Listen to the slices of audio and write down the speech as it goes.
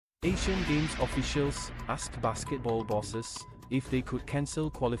Asian Games officials asked basketball bosses if they could cancel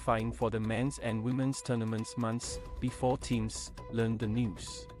qualifying for the men's and women's tournaments months before teams learned the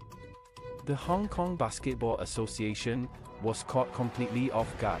news. The Hong Kong Basketball Association was caught completely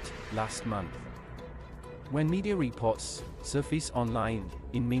off guard last month, when media reports surfaced online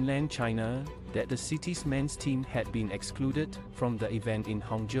in mainland China that the city's men's team had been excluded from the event in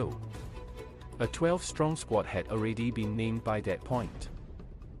Hangzhou. A 12-strong squad had already been named by that point,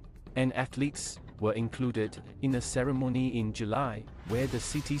 and athletes were included in a ceremony in July where the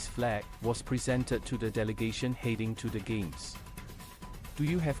city's flag was presented to the delegation heading to the games. Do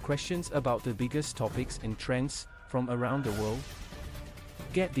you have questions about the biggest topics and trends from around the world?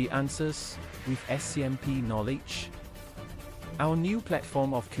 Get the answers with SCMP Knowledge, our new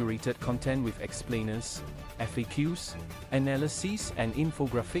platform of curated content with explainers, FAQs, analyses and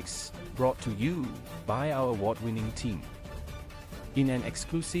infographics, brought to you by our award-winning team. In an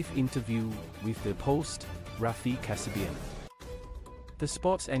exclusive interview with the Post, Rafi Kasabian, the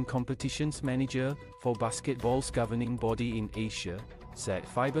Sports and Competitions Manager for basketball's governing body in Asia, said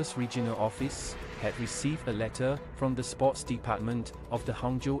FIBA's regional office had received a letter from the Sports Department of the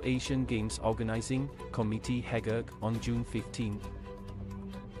Hangzhou Asian Games Organizing Committee (HAGOG) on June 15,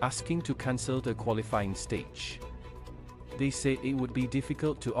 asking to cancel the qualifying stage. They said it would be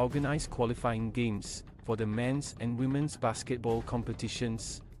difficult to organize qualifying games for the men's and women's basketball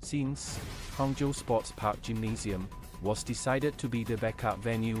competitions since Hangzhou Sports Park Gymnasium was decided to be the backup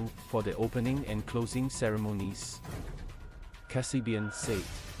venue for the opening and closing ceremonies, Kasabian said.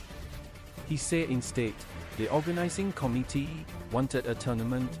 He said instead, the organizing committee wanted a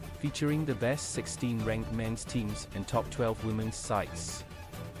tournament featuring the best 16 ranked men's teams and top 12 women's sides.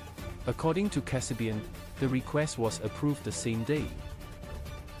 According to Kasabian, the request was approved the same day,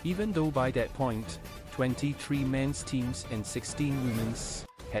 even though by that point, 23 men's teams and 16 women's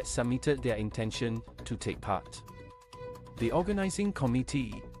had submitted their intention to take part. The organizing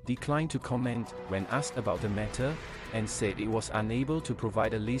committee declined to comment when asked about the matter and said it was unable to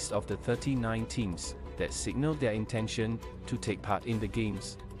provide a list of the 39 teams that signaled their intention to take part in the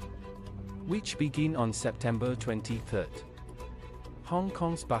games, which begin on September 23. Hong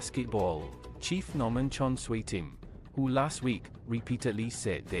Kong's basketball chief Norman Chon Sway-Tim, who last week repeatedly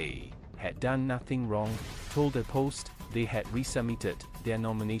said they had done nothing wrong, told the Post they had resubmitted their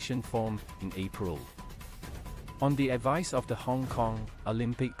nomination form in April, on the advice of the Hong Kong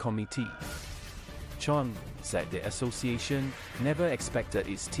Olympic Committee. Chon said the association never expected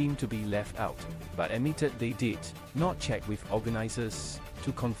its team to be left out, but admitted they did not check with organizers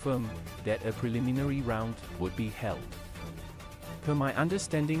to confirm that a preliminary round would be held. Per my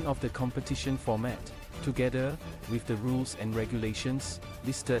understanding of the competition format, together with the rules and regulations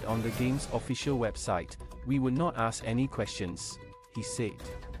listed on the game's official website, we would not ask any questions, he said.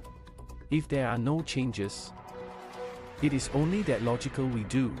 If there are no changes, it is only that logical we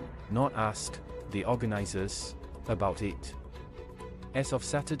do not ask the organizers about it. As of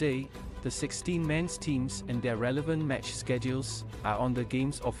Saturday, the 16 men's teams and their relevant match schedules are on the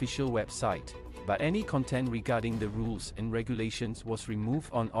game's official website, but any content regarding the rules and regulations was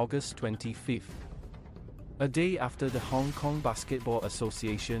removed on August 25, a day after the Hong Kong Basketball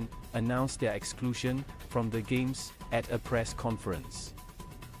Association announced their exclusion from the games at a press conference.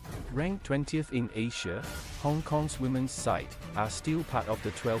 Ranked 20th in Asia, Hong Kong's women's side are still part of the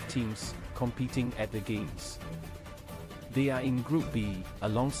 12 teams competing at the games. They are in Group B,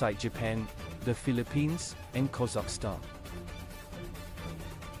 alongside Japan, the Philippines, and Kazakhstan.